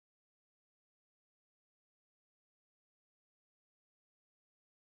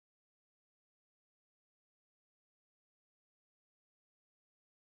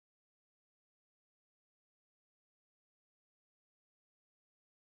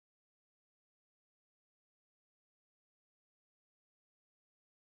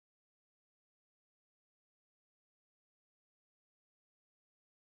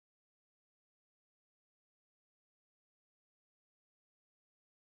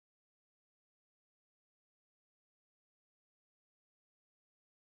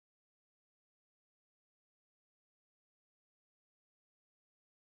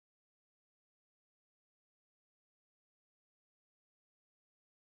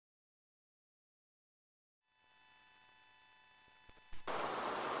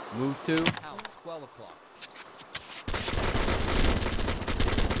Move to house, 12 o'clock.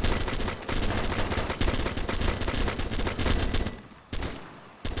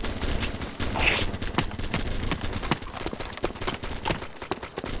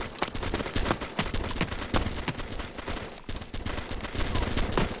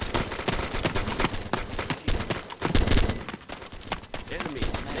 Enemy,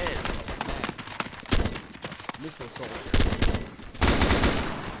 man. Missile soldier.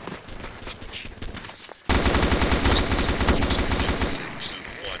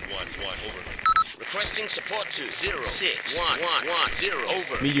 Requesting support to 06111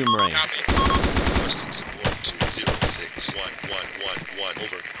 over. Medium range. Copy. Requesting support to 06111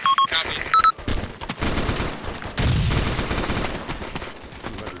 over. Copy.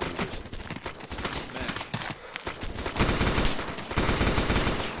 200 meters.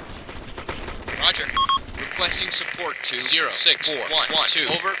 Roger. Requesting support to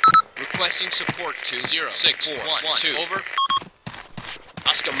 06112 over. Requesting support to 06112 over.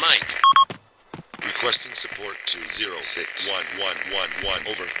 Oscar Mike. Requesting support to 06111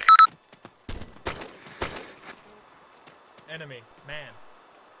 over. Enemy, man.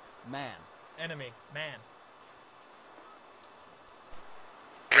 Man. Enemy, man.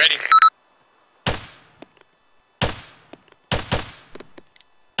 Ready.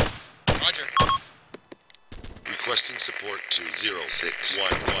 Roger. Requesting support to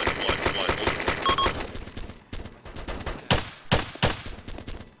 06111 over.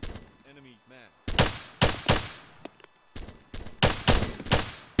 Enemy, man.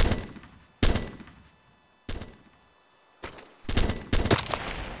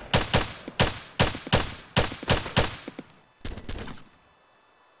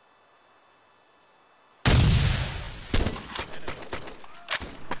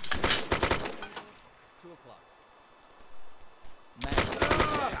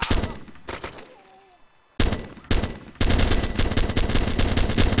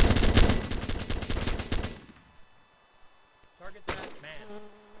 Target that man.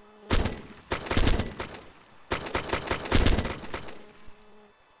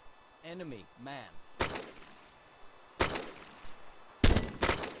 Enemy, man.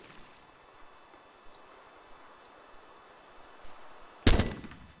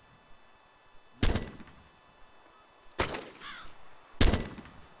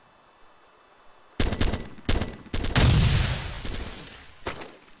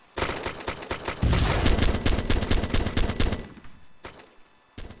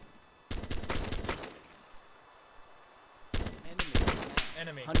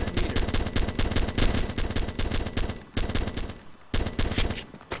 Enemy. 100 meters.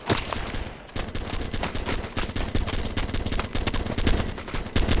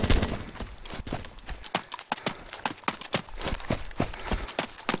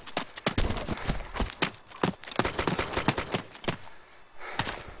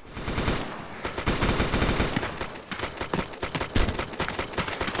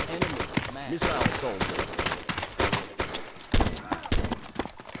 Enemy, man. Missile soldier.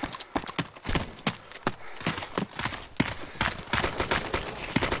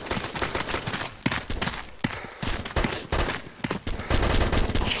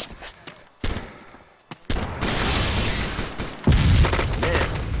 Man,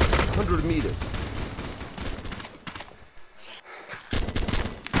 100 meters.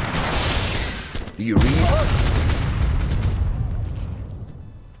 Do you read?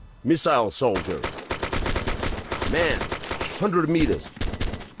 Missile soldier. Man, 100 meters.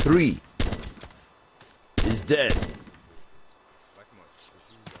 3 is dead.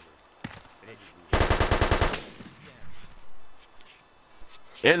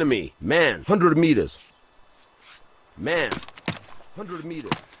 Enemy, man, 100 meters. Man, 100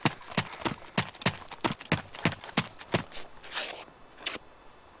 meters.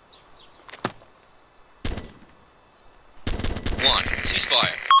 One.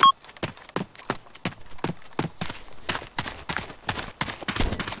 Ceasefire.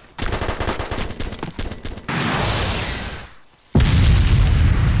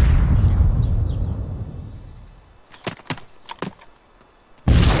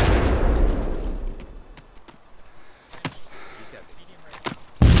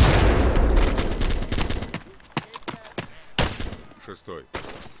 Шестой.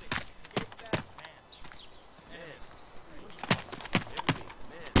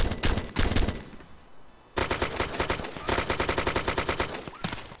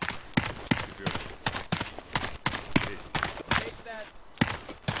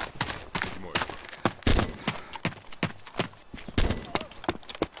 Седьмой.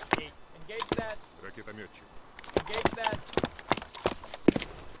 Engage that. Ракетометчик. Engage that.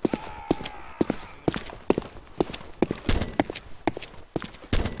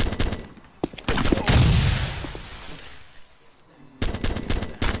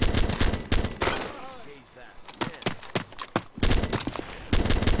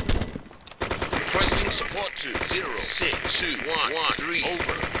 0, 6, 2, 1, 1, 3,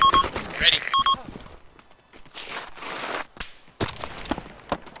 over. Ready.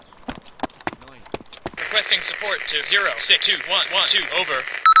 Requesting support to 0, 6, 2, 1, 1, 2, over.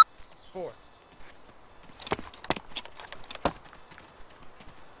 4.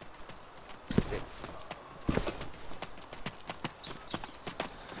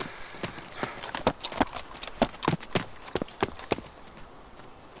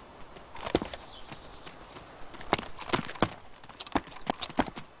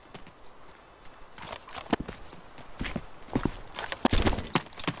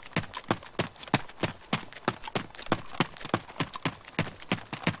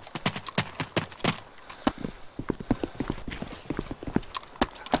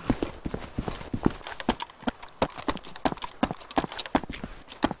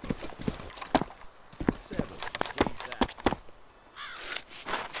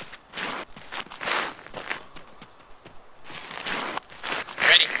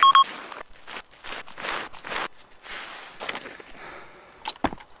 Ready.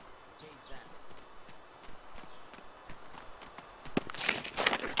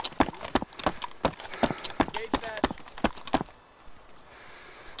 Gauge that.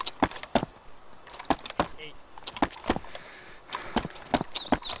 8.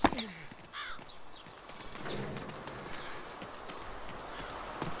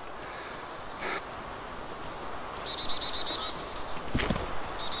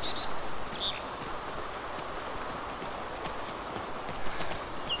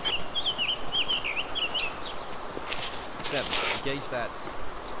 Seven. Engage that.